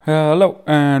Hello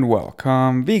and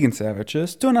welcome, vegan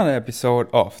savages, to another episode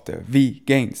of the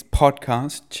Vegans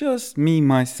podcast. Just me,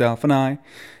 myself, and I.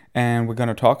 And we're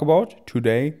gonna talk about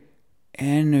today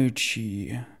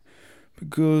energy.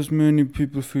 Because many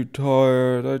people feel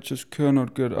tired, I just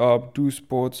cannot get up, do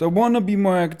sports. I wanna be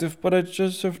more active, but I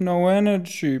just have no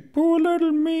energy. Poor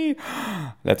little me.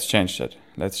 Let's change that.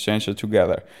 Let's change it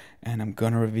together. And I'm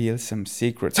gonna reveal some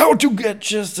secrets. How to get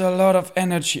just a lot of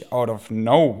energy out of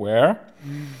nowhere.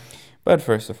 But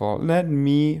first of all, let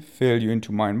me fill you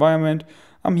into my environment.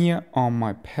 I'm here on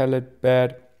my pallet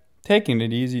bed, taking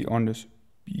it easy on this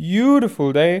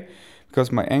beautiful day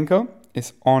because my ankle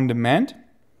is on demand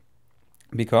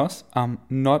because I'm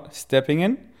not stepping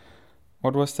in.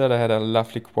 What was that? I had a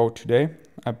lovely quote today.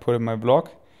 I put in my blog.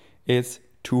 It's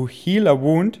to heal a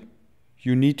wound,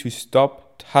 you need to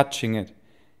stop touching it.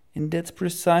 And that's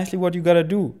precisely what you gotta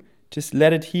do. Just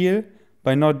let it heal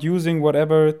by not using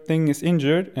whatever thing is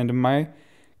injured. And in my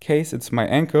case, it's my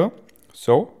ankle.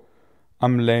 So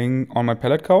I'm laying on my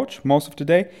pallet couch most of the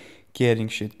day, getting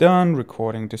shit done,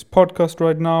 recording this podcast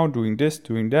right now, doing this,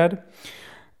 doing that.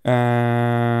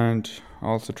 And I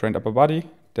also trained upper body.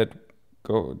 That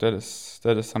is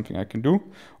something I can do.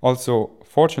 Also,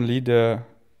 fortunately, the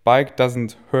bike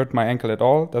doesn't hurt my ankle at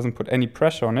all, doesn't put any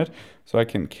pressure on it, so I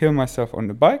can kill myself on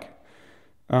the bike,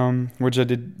 which I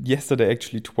did yesterday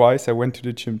actually twice. I went to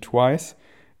the gym twice,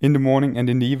 in the morning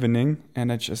and in the evening,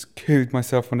 and I just killed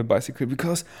myself on the bicycle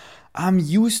because I'm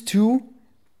used to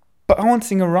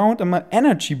bouncing around. I'm an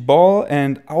energy ball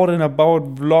and out and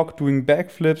about vlog, doing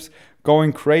backflips,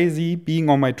 going crazy, being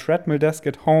on my treadmill desk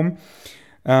at home.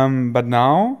 But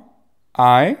now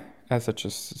as I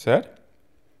just said,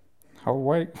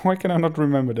 why can I not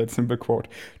remember that simple quote?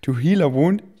 To heal a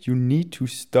wound, you need to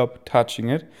stop touching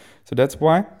it. So that's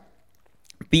why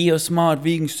be a smart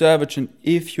vegan savage, and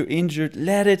if you're injured,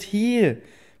 let it heal.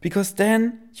 Because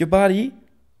then your body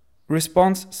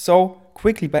responds so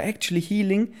quickly by actually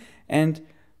healing, and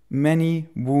many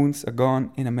wounds are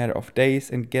gone in a matter of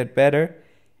days and get better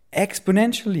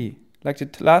exponentially. Like the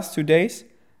last 2 days,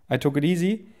 I took it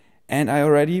easy. And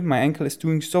my ankle is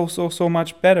doing so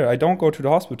much better. I don't go to the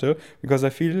hospital because I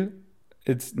feel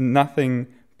it's nothing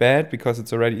bad because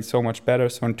it's already so much better.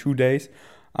 So in 2 days,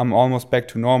 I'm almost back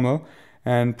to normal.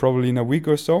 And probably in a week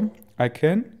or so, I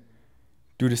can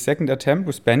do the second attempt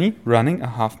with Benny, running a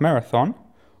half marathon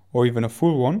or even a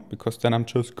full one, because then I'm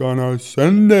just gonna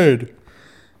send it.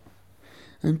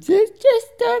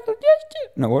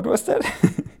 No, what was that?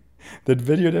 That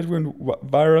video that went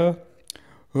viral.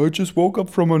 I just woke up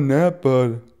from a nap, but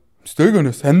I'm still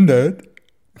gonna send that.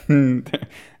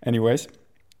 Anyways,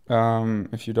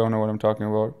 if you don't know what I'm talking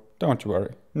about, don't you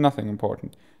worry. Nothing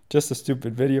important. Just a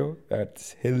stupid video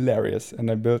that's hilarious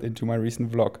and I built into my recent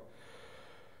vlog.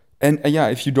 And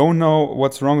if you don't know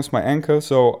what's wrong with my ankle,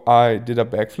 so I did a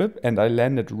backflip and I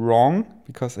landed wrong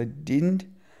because I didn't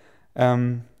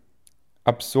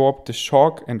absorb the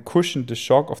shock and cushion the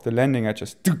shock of the landing. I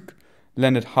just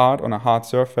landed hard on a hard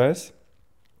surface,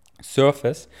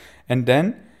 and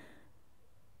then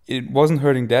it wasn't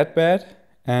hurting that bad.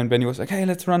 And Benny was like, hey,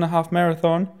 let's run a half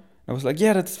marathon. I was like,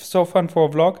 yeah, that's so fun for a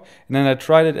vlog. And then I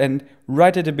tried it, and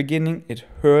right at the beginning it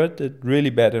hurted really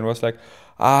bad, and was like,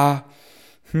 but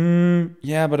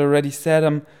I already said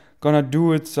I'm gonna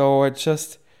do it, so I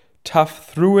just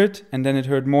tough through it. And then it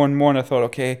hurt more and more, and I thought,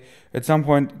 okay, at some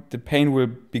point the pain will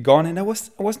be gone. And I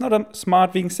was not a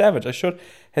smart vegan savage. I should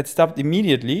have stopped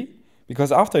immediately,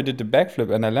 because after I did the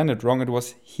backflip and I landed wrong, it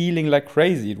was healing like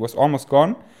crazy. It was almost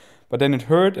gone, but then it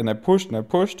hurt, and I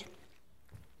pushed.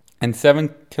 And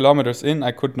 7 kilometers in,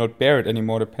 I could not bear it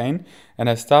anymore, the pain, and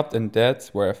I stopped, and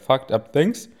that's where I fucked up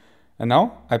things. And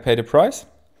now I pay the price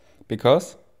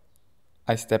because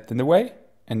I stepped in the way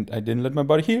and I didn't let my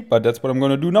body heal. But that's what I'm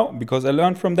gonna do now, because I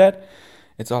learned from that.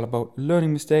 It's all about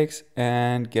learning mistakes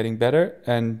and getting better.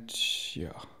 And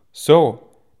yeah. So,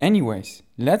 anyways,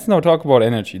 let's now talk about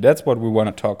energy. That's what we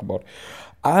want to talk about.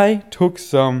 I took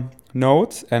some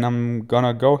notes and I'm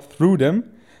gonna go through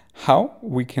them, how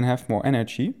we can have more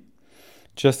energy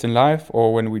just in life,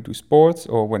 or when we do sports,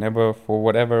 or whenever, for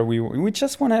whatever we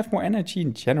just want to have more energy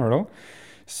in general.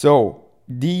 So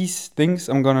these things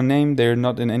I'm gonna name, they're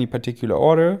not in any particular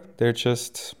order, they're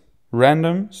just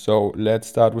random. So let's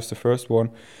start with the first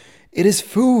one. It is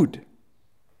food.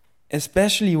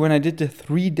 Especially when I did the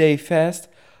 3-day fast,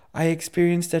 I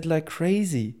experienced that like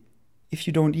crazy. If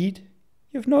you don't eat,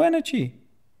 you have no energy.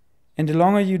 And the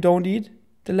longer you don't eat,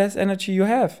 the less energy you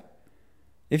have.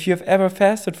 If you have ever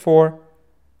fasted for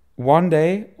 1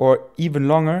 day or even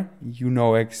longer, you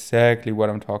know exactly what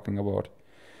I'm talking about.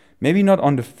 Maybe not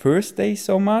on the first day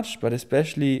so much, but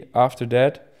especially after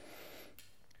that,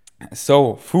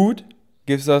 So food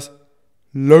gives us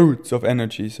loads of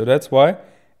energy. So that's why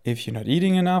if you're not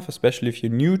eating enough, especially if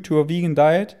you're new to a vegan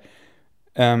diet,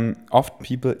 often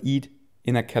people eat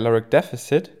in a caloric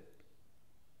deficit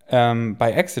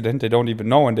by accident. They don't even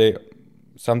know, and they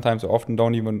sometimes or often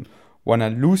don't even want to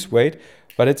lose weight.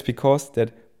 But it's because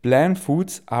that plant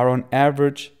foods are on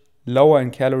average lower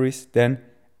in calories than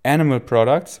animal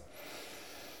products,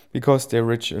 because they're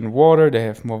rich in water, they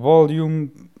have more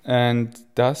volume, and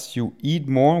thus you eat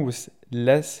more with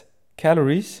less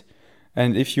calories.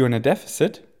 And if you're in a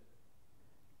deficit,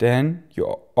 then you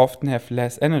often have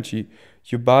less energy.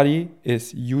 Your body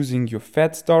is using your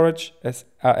fat storage as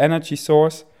an energy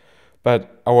source,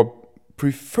 but our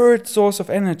preferred source of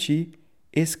energy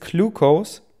is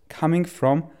glucose coming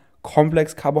from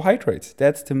complex carbohydrates.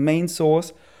 That's the main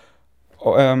source,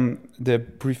 the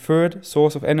preferred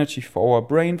source of energy for our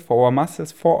brain, for our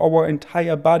muscles, for our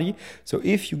entire body. So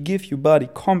if you give your body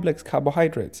complex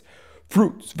carbohydrates,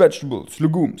 fruits, vegetables,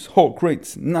 legumes, whole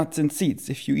grains, nuts and seeds,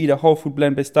 if you eat a whole food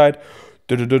plant-based diet,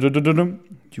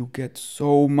 you get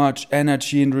so much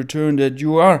energy in return that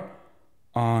you are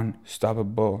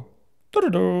unstoppable.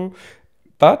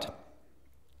 But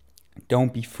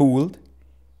don't be fooled.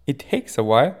 It takes a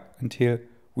while until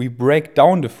we break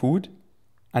down the food,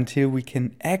 until we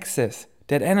can access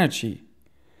that energy.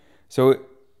 So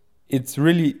it's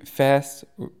really fast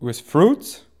with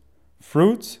fruits.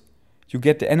 Fruits, you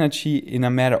get the energy in a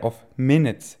matter of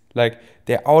minutes. Like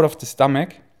they're out of the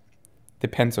stomach,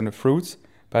 depends on the fruits,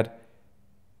 but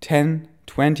 10,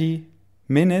 20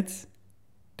 minutes,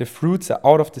 the fruits are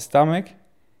out of the stomach,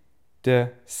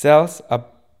 the cells are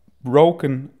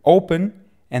broken open,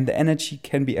 and the energy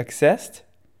can be accessed,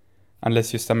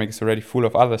 unless your stomach is already full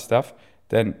of other stuff,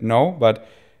 then no. But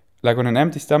like on an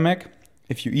empty stomach,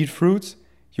 if you eat fruits,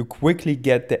 you quickly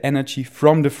get the energy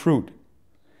from the fruit.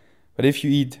 But if you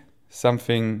eat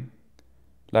something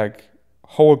like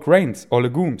whole grains or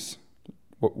legumes,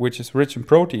 which is rich in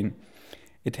protein,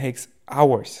 it takes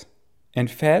hours. And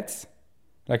fats,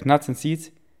 like nuts and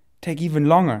seeds, take even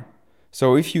longer.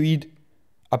 So if you eat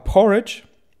a porridge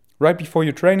right before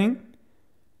your training,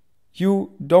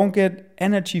 you don't get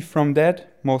energy from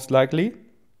that, most likely.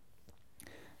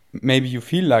 Maybe you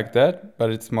feel like that, but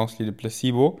it's mostly the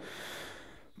placebo.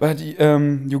 But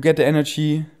you get the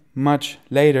energy much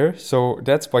later. So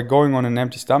that's why going on an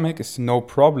empty stomach is no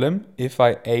problem if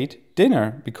I ate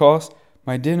dinner. Because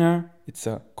my dinner, it's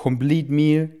a complete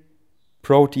meal,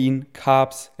 protein,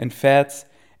 carbs and fats.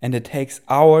 And it takes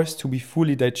hours to be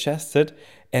fully digested.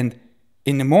 And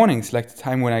in the mornings, like the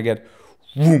time when I get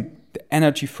the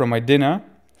energy from my dinner.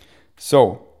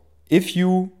 So if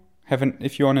you're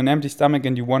on an empty stomach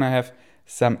and you want to have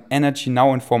some energy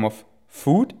now in form of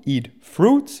food, eat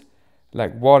fruits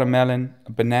like watermelon,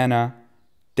 banana,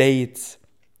 dates,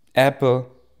 apple,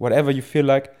 whatever you feel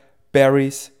like,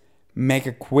 berries. Make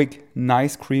a quick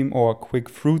nice cream or a quick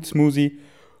fruit smoothie.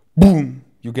 Boom,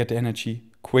 you get the energy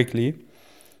quickly.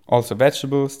 Also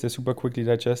vegetables, they're super quickly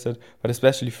digested, but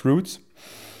especially fruits.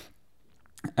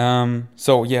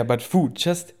 But food,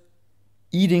 just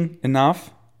eating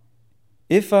enough.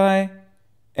 If I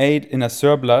ate in a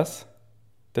surplus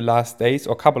the last days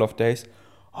or couple of days,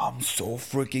 I'm so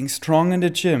freaking strong in the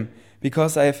gym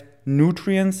because I have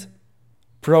nutrients,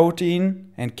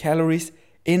 protein and calories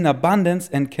in abundance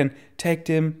and can take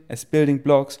them as building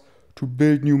blocks to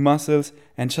build new muscles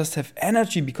and just have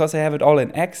energy because I have it all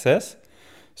in excess.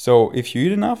 So if you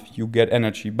eat enough, you get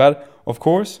energy. But of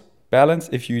course, balance.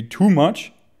 If you eat too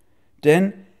much,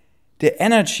 then the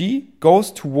energy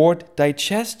goes toward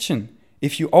digestion.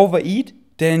 If you overeat,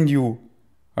 then you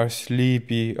are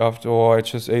sleepy after, I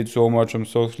just ate so much, I'm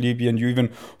so sleepy, and you even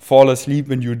fall asleep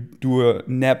when you do a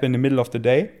nap in the middle of the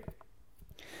day.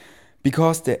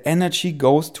 Because the energy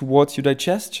goes towards your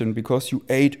digestion, because you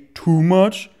ate too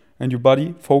much and your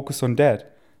body focus on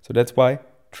that. So that's why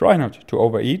try not to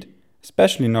overeat,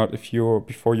 especially not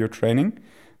before you're training.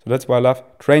 So that's why I love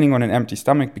training on an empty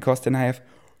stomach, because then I have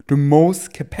the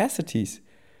most capacities,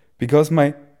 because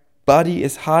my body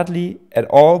is hardly at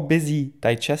all busy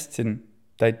digesting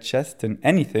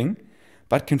anything,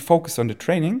 but can focus on the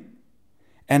training,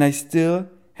 and I still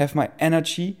have my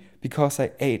energy because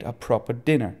I ate a proper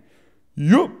dinner.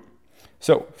 Yup.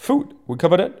 So food, we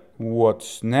covered it.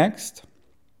 What's next?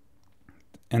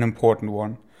 An important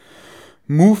one.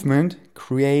 Movement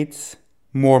creates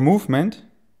more movement.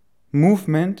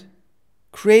 Movement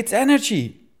creates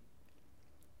energy.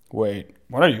 Wait,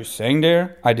 what are you saying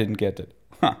there? I didn't get it.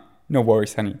 No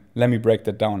worries, honey. Let me break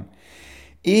that down.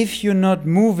 If you're not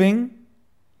moving,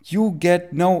 you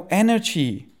get no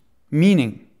energy.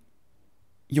 Meaning,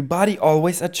 your body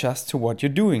always adjusts to what you're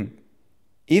doing.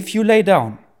 If you lay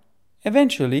down,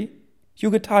 eventually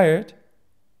you get tired,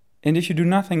 and if you do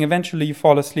nothing, eventually you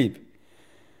fall asleep.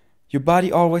 Your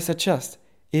body always adjusts.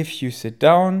 If you sit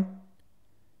down,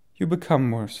 you become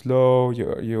more slow,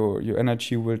 your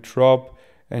energy will drop,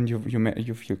 and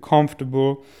you feel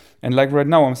comfortable. And like right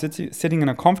now, I'm sitting in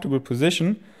a comfortable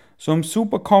position, so I'm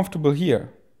super comfortable here.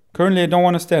 Currently, I don't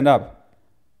want to stand up,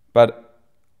 but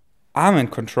I'm in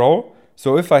control.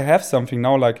 So if I have something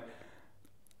now, like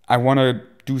I want to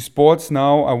do sports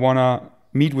now, I want to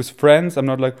meet with friends, I'm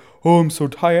not like, oh, I'm so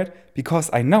tired, because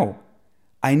I know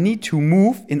I need to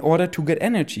move in order to get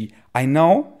energy. I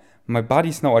know my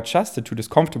body's now adjusted to this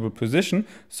comfortable position,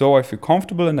 so I feel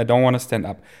comfortable and I don't want to stand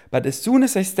up. But as soon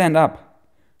as I stand up,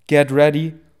 get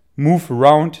ready, move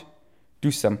around,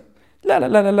 do some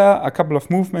a couple of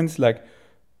movements like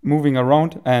moving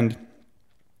around, and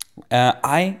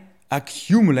I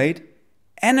accumulate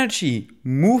energy.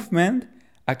 Movement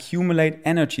accumulate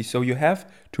energy. So you have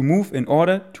to move in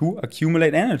order to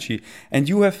accumulate energy. And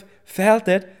you have felt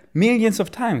that millions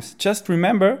of times. Just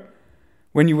remember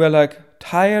when you were like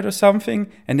tired or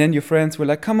something, and then your friends were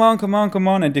like, come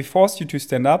on, and they forced you to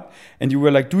stand up, and you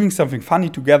were like doing something funny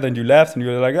together, and you laughed, and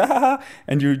you were like, ah,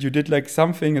 and you did like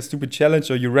something, a stupid challenge,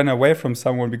 or you ran away from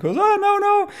someone because, oh,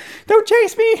 no, don't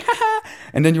chase me,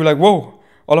 and then you're like, whoa,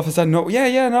 all of a sudden, no,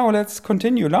 no, let's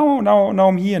continue, now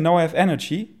I'm here, now I have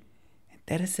energy. And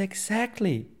that is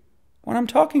exactly what I'm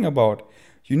talking about.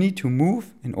 You need to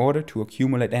move in order to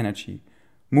accumulate energy.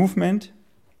 Movement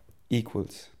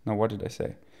equals, now what did I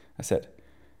say? I said,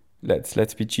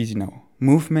 let's be cheesy now.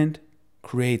 Movement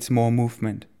creates more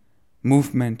movement.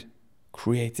 Movement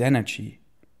creates energy.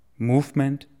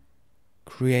 Movement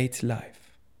creates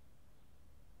life.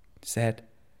 Said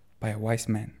by a wise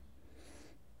man.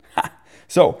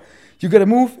 So, you gotta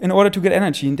move in order to get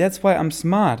energy, and that's why I'm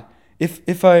smart.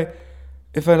 If I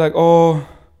like, oh,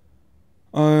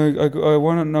 I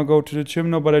wanna now go to the gym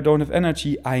now, but I don't have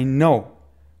energy, I know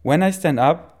when I stand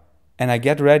up and I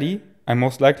get ready, I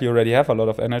most likely already have a lot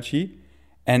of energy.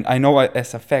 And I know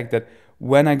as a fact that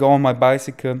when I go on my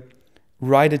bicycle,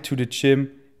 ride it to the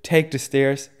gym, take the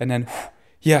stairs, and then,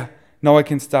 now I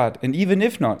can start. And even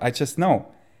if not, I just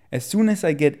know. As soon as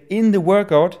I get in the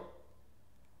workout,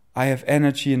 I have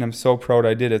energy and I'm so proud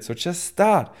I did it. So just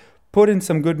start. Put in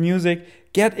some good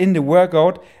music, get in the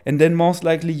workout, and then most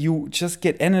likely you just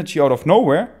get energy out of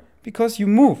nowhere because you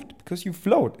moved, because you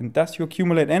float, and thus you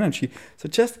accumulate energy. So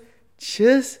just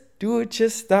do it,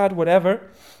 just start, whatever,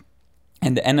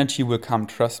 and the energy will come,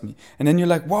 trust me. And then you're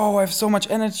like, whoa, I have so much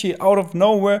energy out of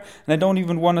nowhere, and I don't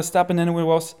even want to stop. And then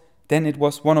it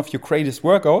was one of your greatest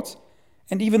workouts.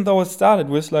 And even though it started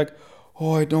with like,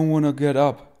 oh, I don't want to get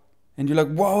up. And you're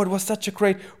like, whoa, it was such a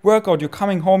great workout. You're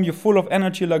coming home, you're full of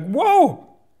energy, like, whoa.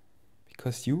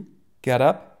 Because you got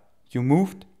up, you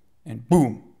moved, and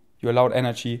boom, you allowed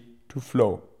energy to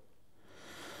flow.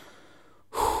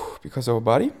 Because our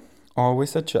body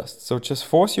always adjusts. So just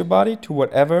force your body to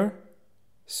whatever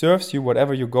serves you,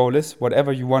 whatever your goal is,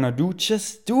 whatever you want to do,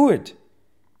 just do it.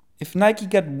 If Nike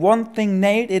got one thing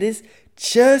nailed, it is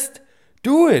just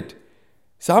do it.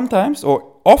 Sometimes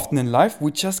or often in life,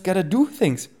 we just gotta do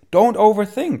things. Don't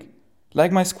overthink.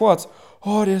 Like my squats.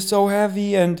 Oh, they're so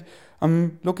heavy, and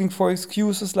I'm looking for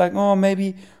excuses like, oh,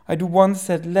 maybe I do one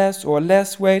set less or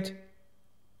less weight.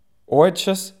 Or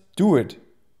just do it.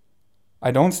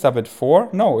 I don't stop at 4.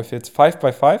 No, if it's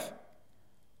 5x5,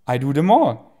 I do them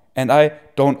all. And I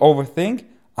don't overthink.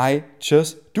 I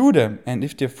just do them. And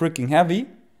if they're freaking heavy,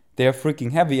 they're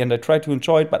freaking heavy. And I try to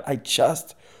enjoy it, but I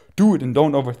just do it and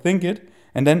don't overthink it.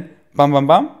 And then, bam,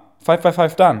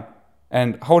 5x5 done.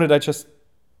 And how did I just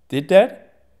did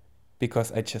that?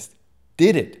 Because I just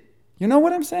did it. You know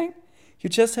what I'm saying? You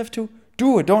just have to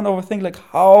do it. Don't overthink like,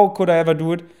 how could I ever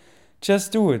do it?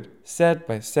 Just do it. Set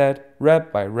by set,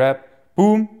 rep by rep.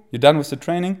 Boom, you're done with the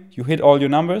training. You hit all your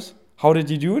numbers. How did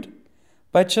you do it?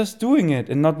 By just doing it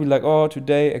and not be like, oh,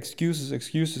 today, excuses.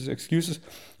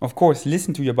 Of course,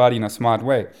 listen to your body in a smart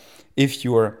way. If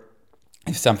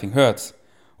something hurts,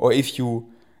 or if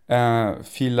you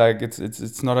feel like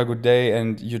it's not a good day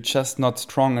and you're just not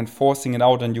strong and forcing it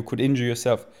out and you could injure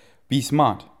yourself, be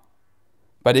smart.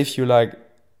 But if you're like,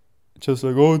 just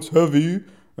like, oh, it's heavy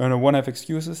and I want to have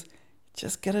excuses,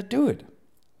 just gotta do it.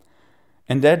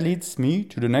 And that leads me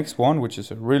to the next one, which is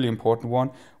a really important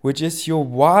one, which is your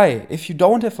why. If you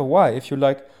don't have a why, if you're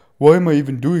like, why am I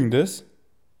even doing this?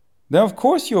 Then of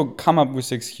course you'll come up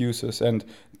with excuses and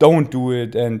don't do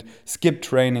it and skip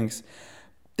trainings.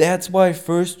 That's why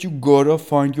first you gotta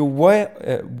find your way.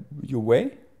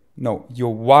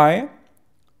 Your why.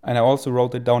 And I also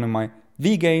wrote it down in my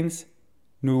V-Gains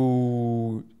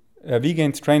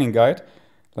training guide.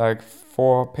 like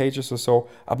 4 pages or so,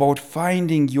 about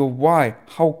finding your why,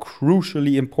 how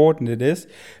crucially important it is,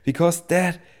 because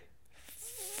that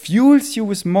fuels you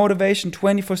with motivation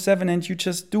 24/7, and you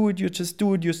just do it,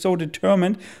 you're so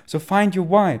determined. So find your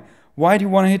why. Why do you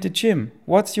want to hit the gym?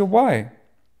 What's your why?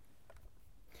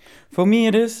 For me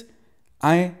it is,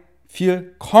 I feel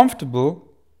comfortable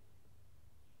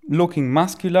looking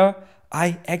muscular.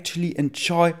 I actually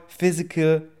enjoy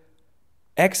physical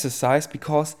exercise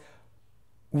because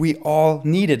we all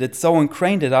need it. It's so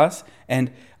ingrained in us,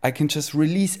 and I can just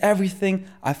release everything.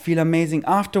 I feel amazing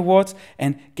afterwards,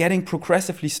 and getting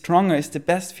progressively stronger is the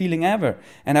best feeling ever.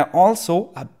 And I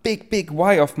also, a big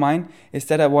why of mine is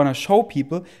that I want to show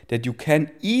people that you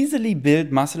can easily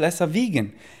build muscle as a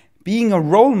vegan. Being a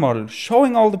role model,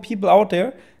 showing all the people out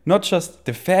there, not just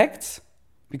the facts,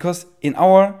 because in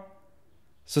our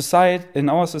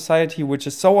society, which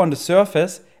is so on the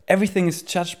surface, everything is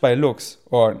judged by looks,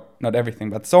 or not everything,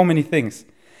 but so many things.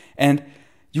 And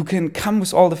you can come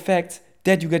with all the facts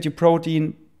that you get your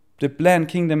protein, the plant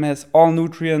kingdom has all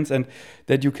nutrients, and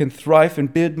that you can thrive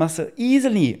and build muscle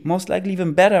easily, most likely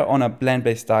even better on a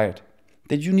plant-based diet.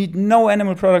 That you need no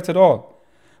animal products at all.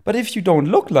 But if you don't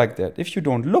look like that, if you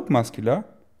don't look muscular,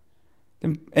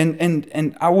 then,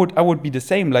 and I would be the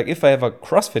same. Like if I have a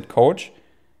CrossFit coach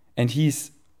and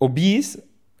he's obese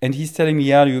and he's telling me,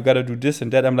 yeah, you gotta do this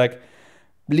and that, I'm like,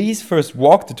 please first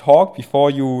walk the talk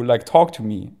before you like talk to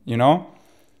me, you know?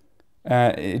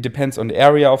 It depends on the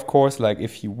area, of course. Like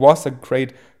if he was a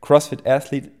great CrossFit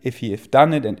athlete, if he have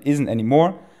done it and isn't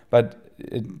anymore, but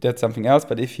that's something else.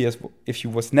 But if he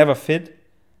was never fit,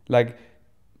 like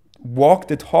walk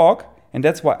the talk, and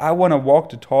that's why I want to walk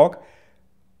the talk.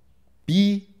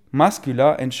 Be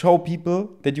muscular and show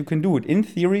people that you can do it in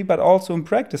theory, but also in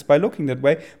practice by looking that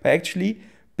way, by actually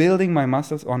building my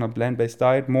muscles on a plant-based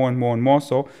diet more and more and more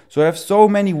so. So I have so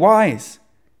many whys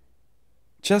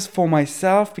just for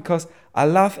myself, because I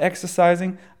love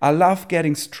exercising, I love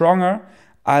getting stronger,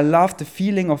 I love the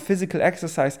feeling of physical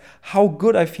exercise, how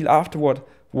good I feel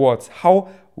afterwards, how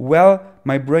well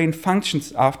my brain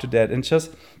functions after that, and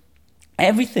just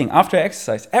everything after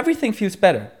exercise, everything feels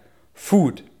better.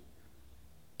 Food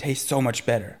tastes so much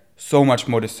better, so much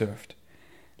more deserved.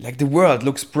 Like the world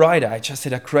looks brighter. I just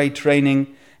had a great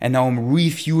training and now I'm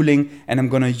refueling, and I'm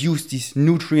gonna use these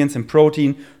nutrients and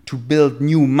protein to build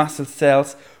new muscle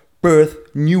cells, birth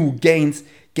new gains,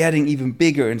 getting even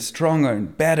bigger and stronger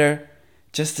and better.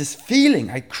 Just this feeling,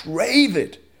 I crave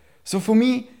it. So for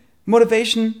me,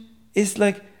 motivation is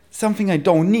like something I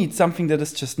don't need, something that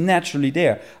is just naturally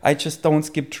there. I just don't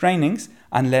skip trainings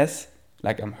unless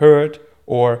like I'm hurt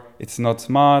or it's not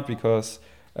smart because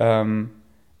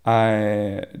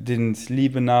I didn't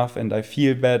sleep enough and I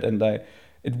feel bad and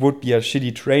it would be a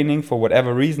shitty training for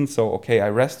whatever reason. So, okay, I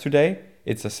rest today.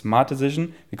 It's a smart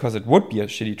decision because it would be a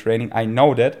shitty training. I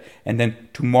know that. And then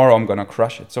tomorrow I'm going to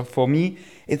crush it. So for me,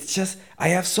 it's just, I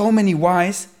have so many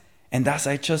whys and thus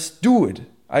I just do it.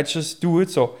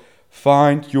 So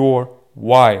find your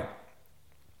why.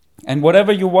 And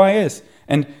whatever your why is.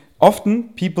 And often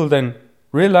people then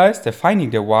realize they're finding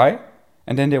their why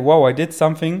and then wow, I did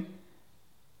something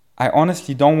I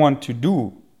honestly don't want to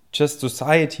do. Just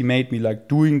society made me like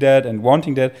doing that and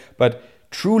wanting that. But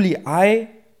truly, I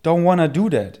don't want to do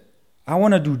that. I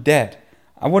want to do that.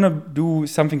 I want to do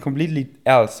something completely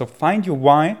else. So find your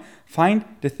why. Find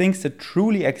the things that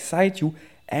truly excite you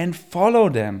and follow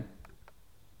them.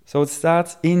 So it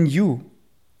starts in you.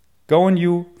 Go in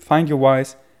you, find your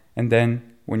whys. And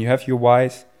then when you have your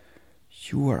whys,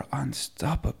 you are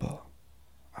unstoppable.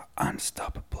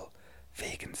 Unstoppable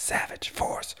vegan savage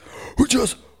force who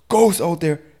just goes out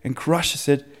there and crushes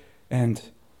it. And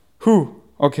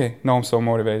okay, now I'm so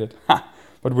motivated.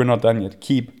 But we're not done yet.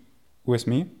 Keep with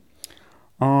me.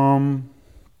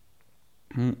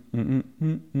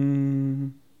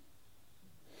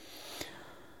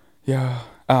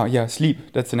 Yeah, sleep.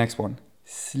 That's the next one.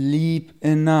 Sleep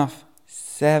enough.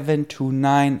 7 to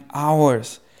 9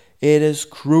 hours. It is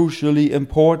crucially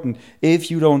important. If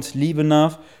you don't sleep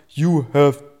enough, you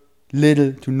have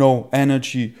little to no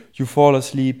energy. You fall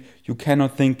asleep. You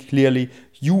cannot think clearly.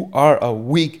 You are a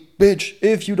weak bitch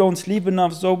if you don't sleep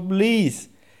enough. So please,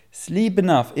 sleep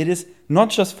enough. It is not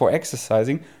just for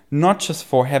exercising, not just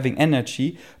for having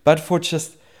energy, but for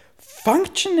just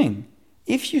functioning.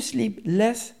 If you sleep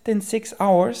less than 6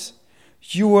 hours,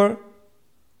 you are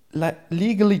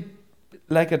legally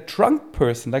like a drunk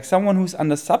person, like someone who's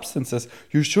under substances.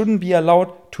 You shouldn't be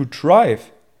allowed to drive.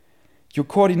 Your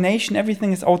coordination,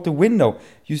 everything is out the window.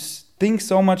 You think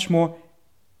so much more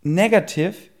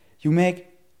negative. You make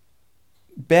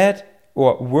bad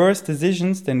or worse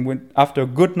decisions than after a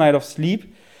good night of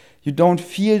sleep. you don't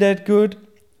feel that good,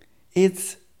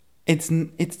 it's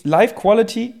life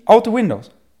quality out the windows.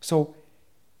 So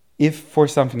if for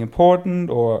something important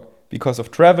or because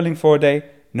of traveling for a day,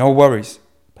 no worries.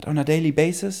 But on a daily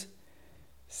basis,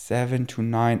 7 to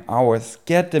 9 hours,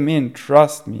 get them in,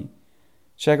 trust me.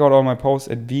 Check out all my posts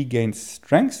at V Gains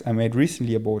Strengths I made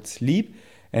recently about sleep,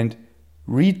 and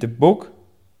read the book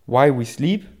Why We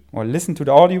Sleep, or listen to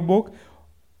the audiobook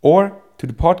or to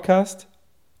the podcast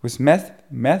with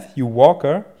Matthew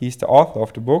Walker. He's the author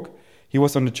of the book. He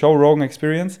was on the Joe Rogan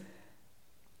Experience.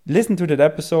 Listen to that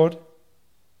episode,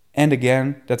 and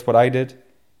again, that's what I did,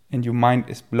 and your mind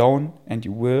is blown, and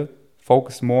you will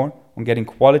focus more on getting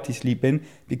quality sleep in,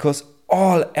 because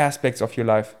all aspects of your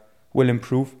life will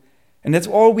improve. And that's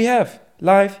all we have.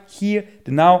 Life here,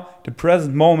 the now, the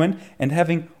present moment, and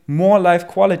having more life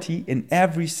quality in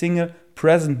every single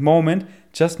present moment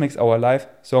just makes our life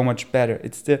so much better.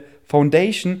 It's the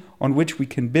foundation on which we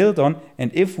can build on,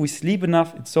 and if we sleep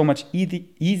enough, it's so much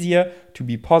easier to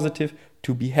be positive,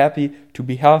 to be happy, to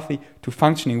be healthy, to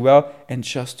functioning well, and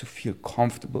just to feel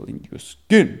comfortable in your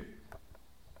skin.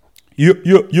 Yeah.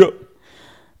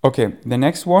 Okay, the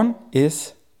next one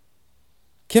is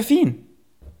caffeine.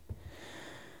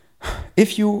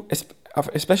 If you,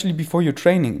 especially before your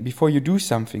training, before you do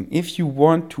something, if you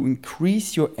want to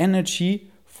increase your energy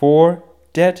for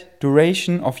that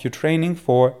duration of your training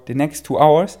for the next 2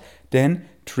 hours, then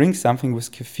drink something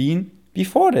with caffeine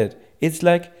before that. It's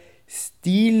like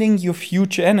stealing your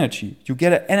future energy. You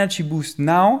get an energy boost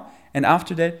now, and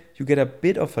after that you get a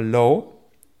bit of a low,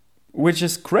 which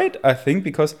is great, I think,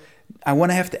 because I want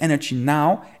to have the energy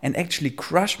now and actually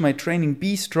crush my training,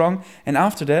 be strong, and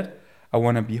after that I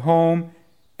want to be home,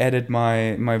 edit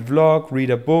my vlog, read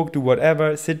a book, do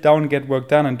whatever, sit down, get work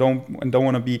done, and don't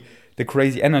want to be the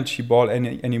crazy energy ball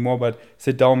anymore, but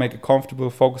sit down, make it comfortable,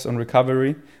 focus on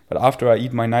recovery. But after I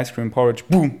eat my nice cream porridge,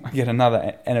 boom, I get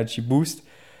another energy boost.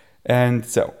 And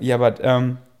so, yeah, but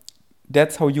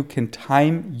that's how you can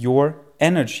time your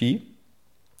energy,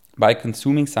 by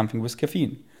consuming something with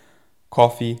caffeine.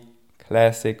 Coffee,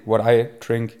 classic, what I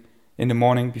drink in the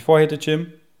morning before I hit the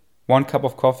gym. 1 cup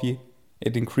of coffee,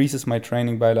 it increases my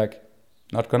training by, like,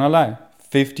 not gonna lie,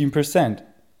 15%.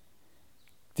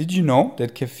 Did you know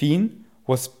that caffeine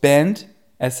was banned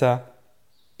as a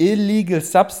illegal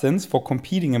substance for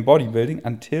competing in bodybuilding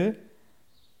until,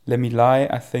 let me lie,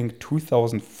 I think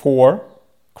 2004?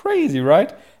 Crazy,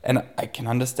 right? And I can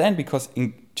understand, because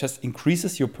it just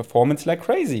increases your performance like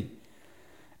crazy.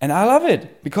 And I love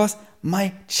it, because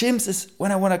my gyms is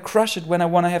when I want to crush it, when I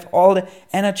want to have all the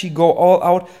energy, go all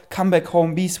out, come back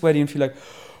home, be sweaty and feel like,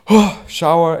 oh,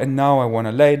 shower, and now I want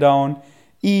to lay down,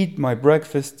 eat my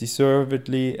breakfast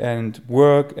deservedly and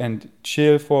work and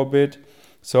chill for a bit.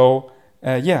 So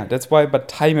yeah, that's why, but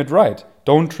time it right.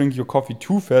 Don't drink your coffee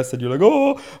too fast that you're like,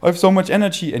 oh, I have so much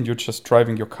energy, and you're just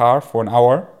driving your car for an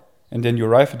hour, and then you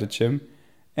arrive at the gym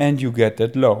and you get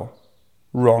that low.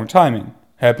 Wrong timing.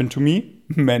 Happened to me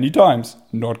many times,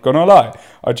 not gonna lie.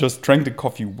 I just drank the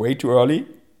coffee way too early,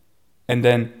 and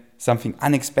then something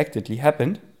unexpectedly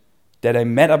happened, that I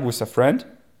met up with a friend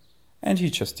and he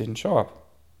just didn't show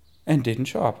up. And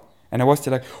I was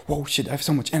there like, whoa, shit, I have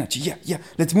so much energy. Yeah,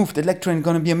 let's move. The leg training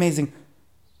gonna be amazing.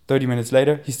 30 minutes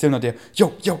later, he's still not there. Yo,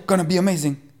 gonna be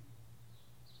amazing.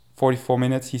 44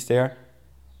 minutes, he's there.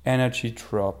 Energy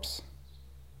drops.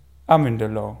 I'm in the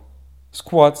low.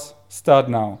 Squats, start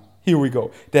now. Here we go.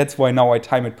 That's why now I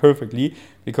time it perfectly,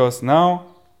 because now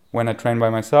when I train by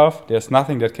myself, there's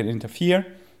nothing that can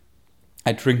interfere.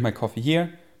 I drink my coffee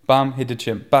here, bam, hit the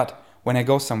gym. But when I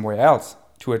go somewhere else,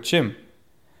 to a gym,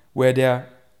 where there are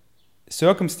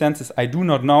circumstances I do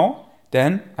not know,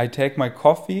 then I take my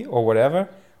coffee or whatever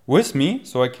with me,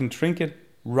 so I can drink it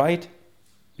right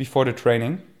before the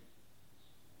training.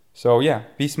 So yeah,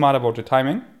 be smart about the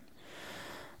timing.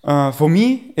 For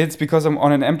me, it's because I'm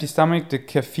on an empty stomach, the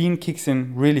caffeine kicks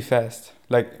in really fast,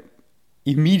 like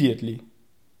immediately.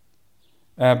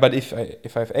 But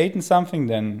if I've eaten something,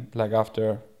 then like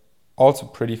after, also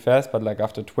pretty fast, but like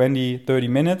after 20, 30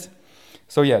 minutes.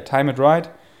 So yeah, time it right.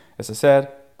 As I said,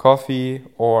 coffee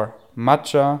or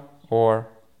matcha or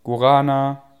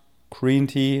guarana, green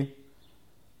tea.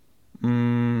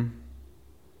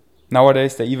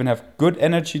 Nowadays they even have good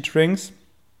energy drinks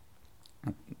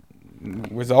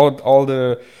without all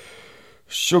the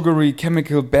sugary,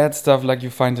 chemical, bad stuff like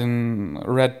you find in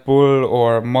Red Bull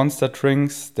or Monster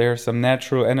drinks. There are some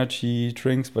natural energy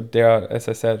drinks, but they are, as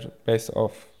I said, based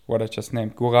off what I just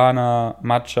named. Guarana,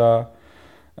 matcha,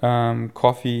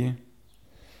 coffee.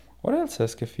 What else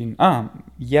has caffeine?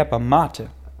 Yerba mate.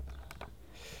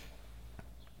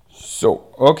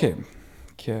 So, okay.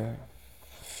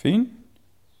 Caffeine.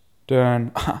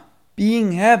 then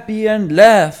being happy and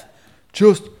laugh.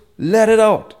 Just let it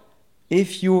out.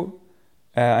 If you,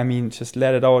 just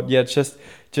let it out. Yeah, just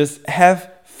have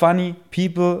funny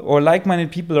people or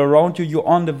like-minded people around you. You're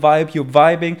on the vibe, you're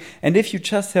vibing. And if you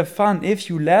just have fun, if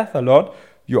you laugh a lot,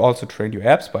 you also train your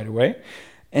abs, by the way.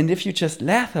 And if you just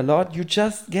laugh a lot, you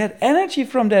just get energy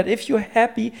from that. If you're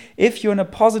happy, if you're in a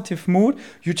positive mood,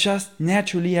 you just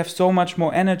naturally have so much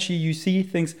more energy. You see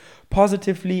things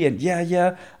positively and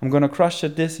I'm gonna crush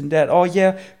at this and that. Oh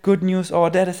yeah, good news. Oh,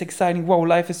 that is exciting. Whoa,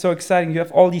 life is so exciting. You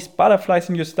have all these butterflies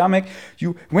in your stomach.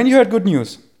 When you heard good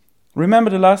news,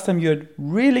 remember the last time you heard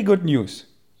really good news.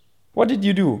 What did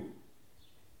you do?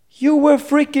 You were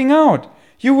freaking out.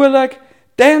 You were like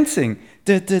dancing.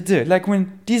 Like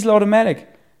when Diesel Automatic.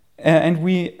 And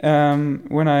when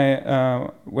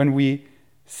we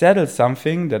settled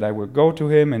something that I will go to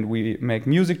him and we make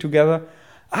music together,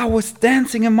 I was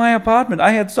dancing in my apartment.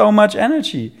 I had so much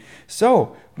energy.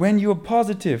 So when you're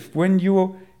positive, when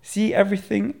you see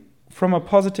everything from a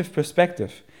positive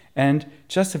perspective and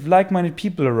just have like-minded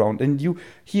people around, and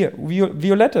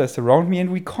Violetta is around me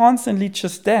and we constantly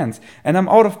just dance and I'm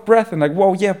out of breath and like,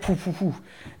 whoa, yeah, poof, poof, poof.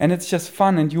 And it's just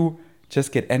fun and you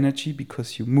just get energy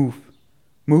because you move.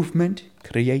 Movement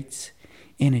creates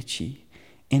energy.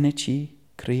 Energy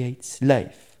creates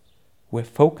life. Where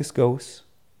focus goes,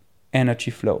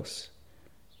 energy flows.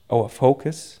 Our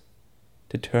focus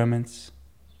determines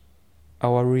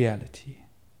our reality.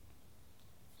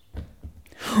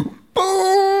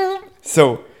 Boom!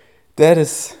 So, that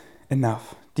is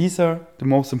enough. These are the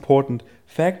most important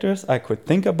factors I could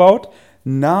think about.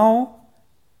 Now,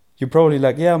 you're probably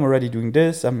like, yeah, I'm already doing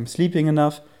this, I'm sleeping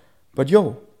enough. But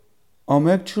I'm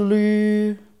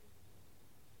actually,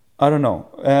 I don't know,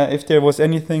 if there was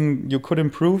anything you could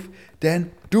improve,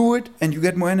 then do it and you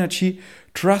get more energy.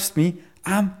 Trust me,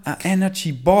 I'm an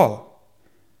energy ball.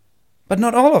 But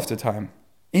not all of the time.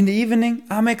 In the evening,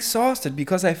 I'm exhausted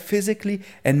because I physically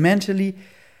and mentally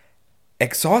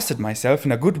exhausted myself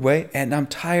in a good way and I'm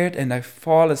tired and I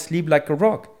fall asleep like a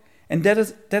rock. And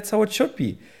that's how it should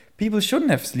be. People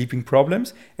shouldn't have sleeping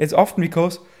problems. It's often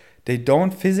because they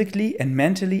don't physically and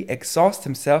mentally exhaust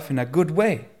themselves in a good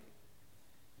way.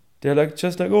 They're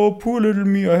just like, oh, poor little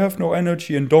me, I have no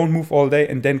energy and don't move all day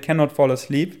and then cannot fall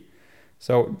asleep.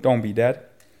 So don't be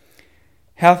that.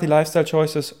 Healthy lifestyle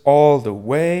choices all the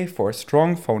way for a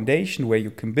strong foundation where you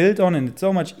can build on, and it's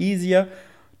so much easier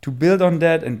to build on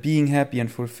that and being happy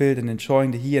and fulfilled and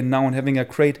enjoying the here and now and having a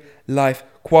great life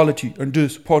quality. And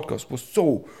this podcast was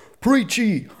so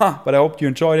preachy, but I hope you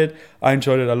enjoyed it. I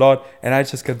enjoyed it a lot and I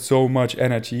just got so much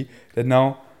energy that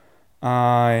now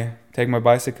I take my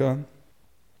bicycle,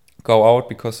 go out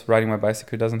because riding my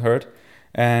bicycle doesn't hurt,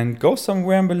 and go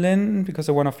somewhere in Berlin because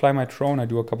I want to fly my drone. I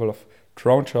do a couple of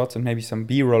drone shots and maybe some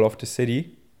B-roll of the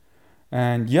city.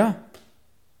 And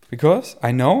because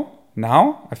I know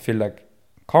now I feel like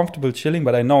comfortable chilling,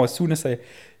 but I know as soon as I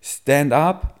stand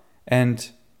up and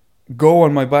go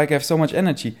on my bike, I have so much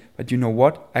energy. But you know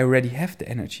what? I already have the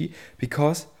energy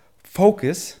because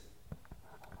focus.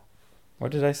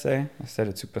 What did I say? I said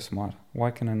it super smart.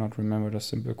 Why can I not remember the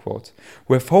simple quotes?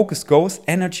 Where focus goes,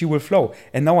 energy will flow.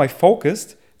 And now I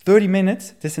focused 30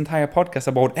 minutes, this entire podcast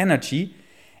about energy,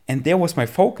 and there was my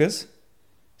focus.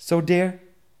 So there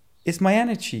is my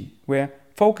energy. Where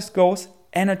focus goes,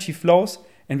 energy flows.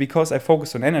 And because I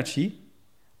focus on energy,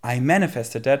 I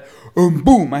manifested that.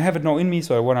 Boom, I have it now in me,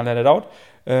 so I want to let it out.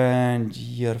 And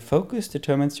your focus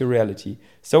determines your reality.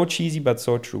 So cheesy, but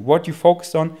so true. What you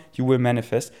focus on, you will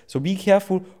manifest. So be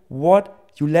careful what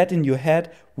you let in your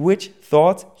head, which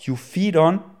thoughts you feed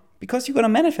on, because you're going to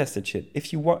manifest that shit.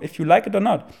 If you like it or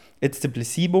not. It's the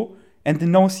placebo and the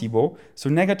nocebo. So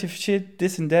negative shit,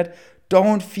 this and that.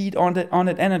 Don't feed on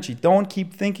that energy. Don't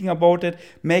keep thinking about it,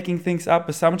 making things up,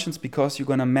 assumptions, because you're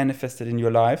going to manifest it in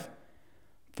your life.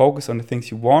 Focus on the things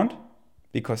you want,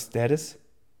 because that is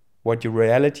what your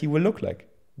reality will look like,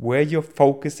 where your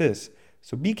focus is.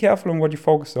 So be careful on what you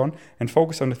focus on and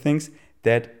focus on the things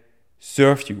that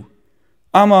serve you.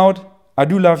 I'm out. I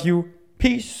do love you.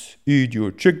 Peace. Eat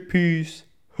your chickpeas.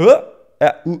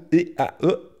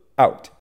 Out.